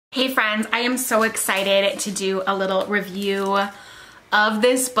Hey friends, I am so excited to do a little review of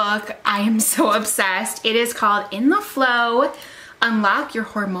this book. I am so obsessed. It is called In the Flow, Unlock Your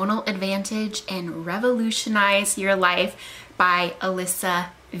Hormonal Advantage and Revolutionize Your Life by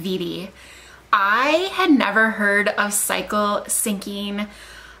Alyssa Vitti. I had never heard of cycle syncing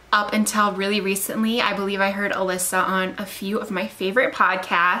up until really recently. I believe I heard Alyssa on a few of my favorite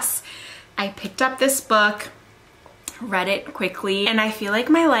podcasts. I picked up this book, read it quickly, and I feel like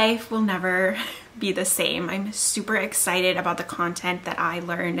my life will never be the same. I'm super excited about the content that I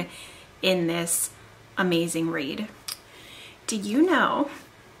learned in this amazing read. Did you know,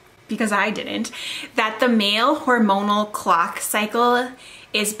 because I didn't, that the male hormonal clock cycle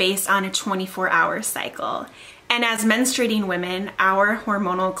is based on a 24-hour cycle? And as menstruating women, our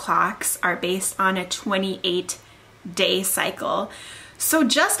hormonal clocks are based on a 28-day cycle. So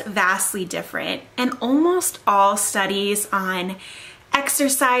just vastly different. And almost all studies on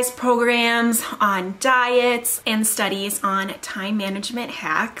exercise programs, on diets, and studies on time management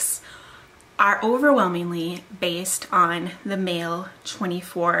hacks are overwhelmingly based on the male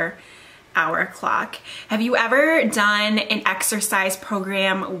 24-hour clock. Have you ever done an exercise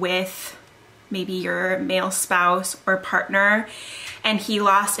program with maybe your male spouse or partner and he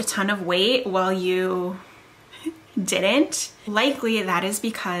lost a ton of weight while you didn't? Likely that is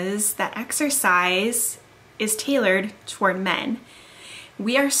because that exercise is tailored toward men.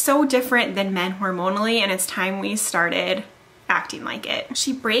 We are so different than men hormonally, and it's time we started acting like it.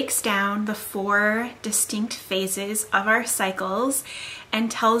 She breaks down the 4 distinct phases of our cycles and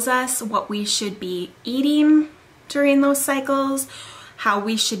tells us what we should be eating during those cycles, how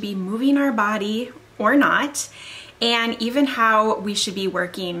we should be moving our body or not, and even how we should be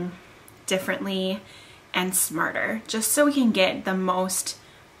working differently and smarter, just so we can get the most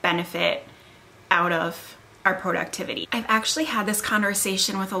benefit out of our productivity. I've actually had this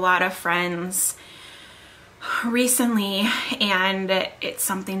conversation with a lot of friends recently, and it's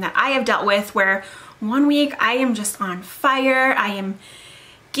something that I have dealt with, where one week I am just on fire, I am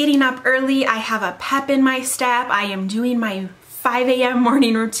getting up early, I have a pep in my step, I am doing my 5 a.m.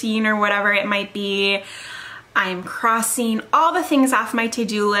 morning routine or whatever it might be. I'm crossing all the things off my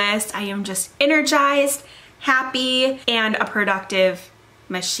to-do list. I am just energized, happy, and a productive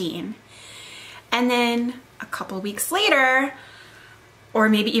machine. And then a couple weeks later, or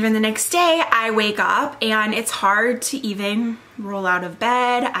maybe even the next day, I wake up and it's hard to even roll out of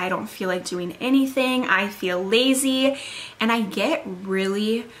bed. I don't feel like doing anything. I feel lazy, and I get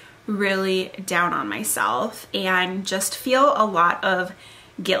really, really down on myself and just feel a lot of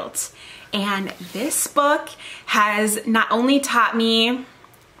guilt. And this book has not only taught me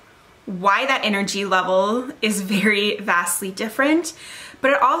why that energy level is very vastly different,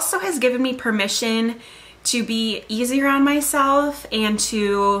 but it also has given me permission to be easier on myself and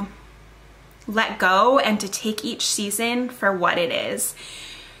to let go and to take each season for what it is.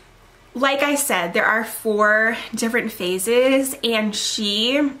 Like I said, there are 4 different phases, and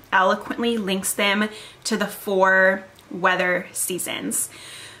she eloquently links them to the 4 weather seasons.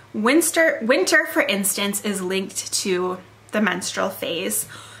 Winter, for instance, is linked to the menstrual phase,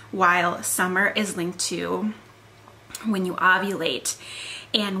 while summer is linked to when you ovulate.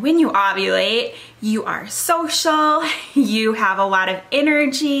 And when you ovulate, you are social, you have a lot of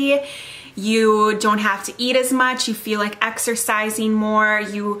energy, you don't have to eat as much, you feel like exercising more,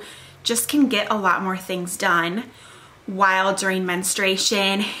 you just can get a lot more things done. While during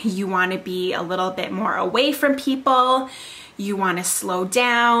menstruation, you want to be a little bit more away from people, you want to slow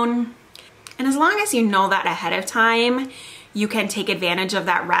down. And as long as you know that ahead of time, you can take advantage of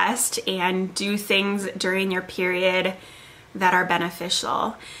that rest and do things during your period that are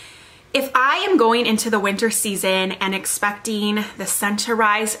beneficial. If I am going into the winter season and expecting the sun to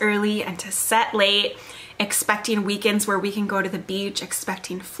rise early and to set late, expecting weekends where we can go to the beach,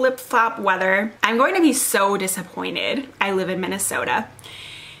 expecting flip-flop weather, I'm going to be so disappointed. I live in Minnesota.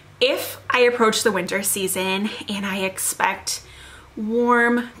 If I approach the winter season and I expect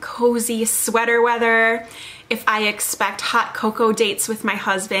warm, cozy sweater weather, if I expect hot cocoa dates with my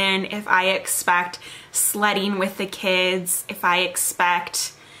husband, if I expect sledding with the kids, if I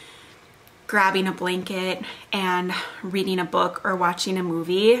expect grabbing a blanket and reading a book or watching a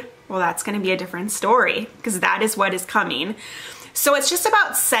movie, well, that's going to be a different story, because that is what is coming. So it's just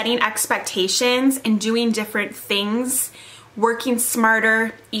about setting expectations and doing different things, working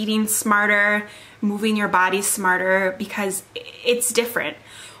smarter, eating smarter, moving your body smarter, because it's different.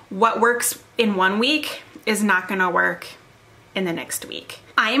 What works in one week is not going to work in the next week.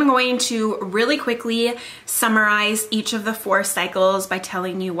 I am going to really quickly summarize each of the 4 cycles by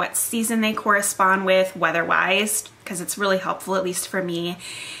telling you what season they correspond with weather-wise, because it's really helpful, at least for me.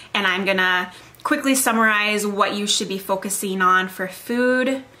 And I'm gonna quickly summarize what you should be focusing on for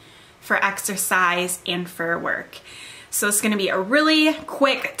food, for exercise, and for work. So it's gonna be a really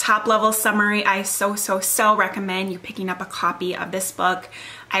quick top-level summary. I so recommend you picking up a copy of this book.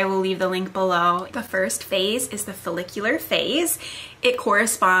 I will leave the link below. The first phase is the follicular phase. It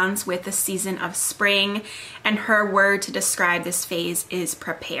corresponds with the season of spring, and her word to describe this phase is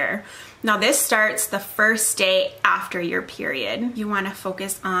prepare. Now this starts the first day after your period. You wanna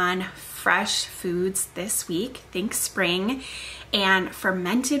focus on fresh foods this week, think spring, and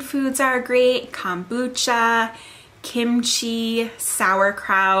fermented foods are great, kombucha, kimchi,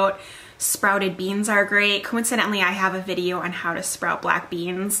 sauerkraut, sprouted beans are great. Coincidentally, I have a video on how to sprout black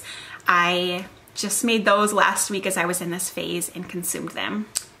beans. I just made those last week as I was in this phase and consumed them.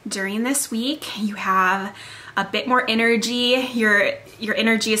 During this week, you have a bit more energy. Your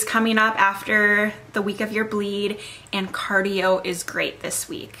energy is coming up after the week of your bleed, and cardio is great this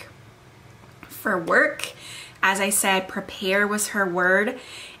week. For work, as I said, prepare was her word.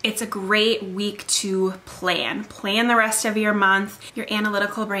 It's a great week to plan the rest of your month. Your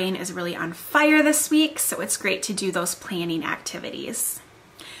analytical brain is really on fire this week, so it's great to do those planning activities.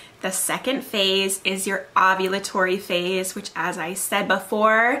 The second phase is your ovulatory phase, which, as I said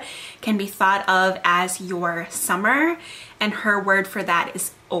before, can be thought of as your summer, and her word for that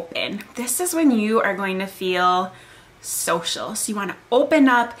is open. This is when you are going to feel social. So you want to open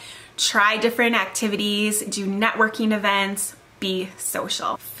up, try different activities, do networking events, be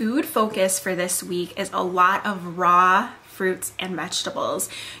social. Food focus for this week is a lot of raw fruits and vegetables.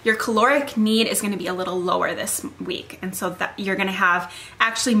 Your caloric need is going to be a little lower this week, and so that you're going to have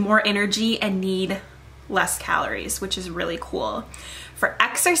actually more energy and need less calories, which is really cool. For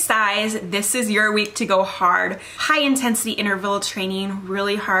exercise, this is your week to go hard. High intensity interval training,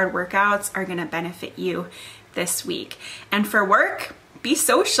 really hard workouts are going to benefit you this week. And for work, be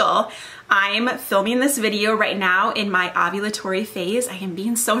social. I'm filming this video right now in my ovulatory phase. I am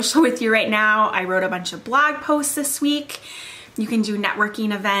being social with you right now. I wrote a bunch of blog posts this week. You can do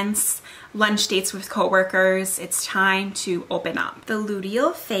networking events, lunch dates with coworkers. It's time to open up. The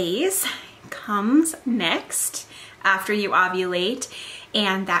luteal phase comes next after you ovulate,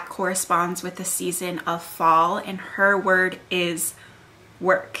 and that corresponds with the season of fall, and her word is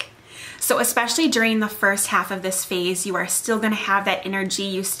work. So especially during the first half of this phase, you are still going to have that energy.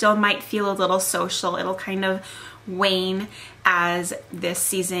 You still might feel a little social. It'll kind of wane as this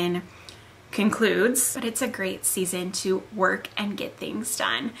season concludes, but it's a great season to work and get things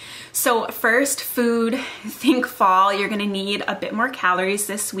done. So first, food, think fall. You're going to need a bit more calories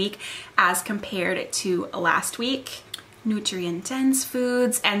this week as compared to last week. Nutrient-dense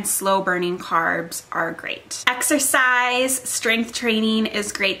foods and slow-burning carbs are great. Exercise, strength training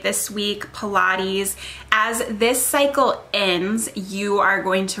is great this week, Pilates. As this cycle ends, you are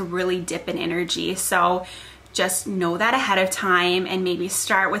going to really dip in energy, so just know that ahead of time and maybe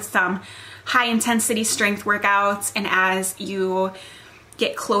start with some high-intensity strength workouts, and as you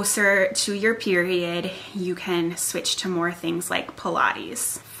get closer to your period, you can switch to more things like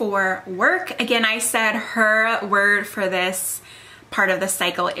Pilates. For work, again, I said her word for this part of the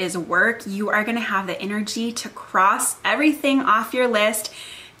cycle is work. You are going to have the energy to cross everything off your list,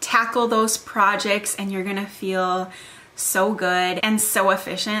 tackle those projects, and you're going to feel so good and so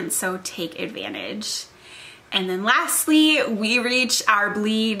efficient, so take advantage. And then lastly, we reach our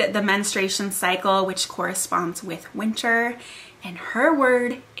bleed, the menstruation cycle, which corresponds with winter, and her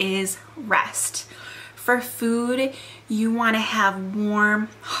word is rest. For food, you want to have warm,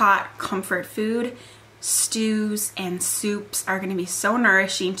 hot comfort food. Stews and soups are going to be so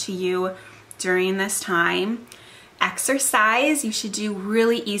nourishing to you during this time. Exercise, you should do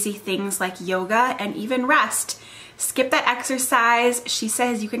really easy things like yoga and even rest. Skip that exercise. She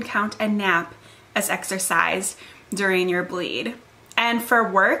says you can count a nap as exercise during your bleed. And for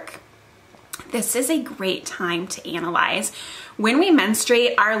work, this is a great time to analyze. When we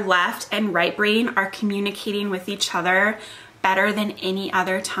menstruate, our left and right brain are communicating with each other better than any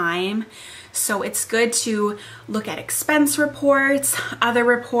other time. So it's good to look at expense reports, other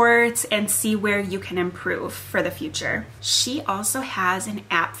reports, and see where you can improve for the future. She also has an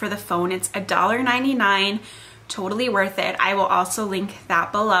app for the phone. It's $1.99, totally worth it. I will also link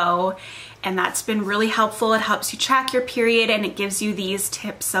that below. And that's been really helpful. It helps you track your period, and it gives you these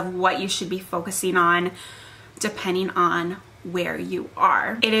tips of what you should be focusing on depending on where you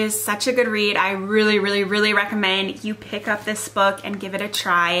are. It is such a good read. I really recommend you pick up this book and give it a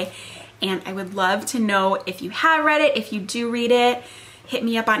try. And I would love to know if you have read it, if you do read it, hit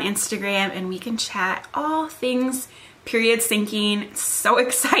me up on Instagram and we can chat all things period syncing. It's so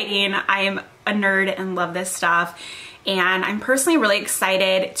exciting. I am a nerd and love this stuff. And I'm personally really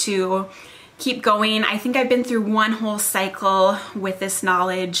excited to keep going. I think I've been through one whole cycle with this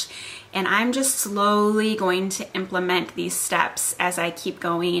knowledge, and I'm just slowly going to implement these steps as I keep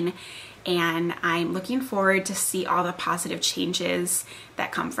going. And I'm looking forward to see all the positive changes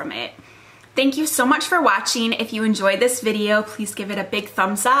that come from it. Thank you so much for watching. If you enjoyed this video, please give it a big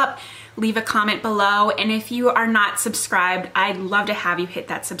thumbs up, leave a comment below, and if you are not subscribed, I'd love to have you hit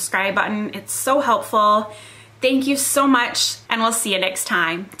that subscribe button. It's so helpful. Thank you so much, and we'll see you next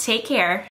time. Take care.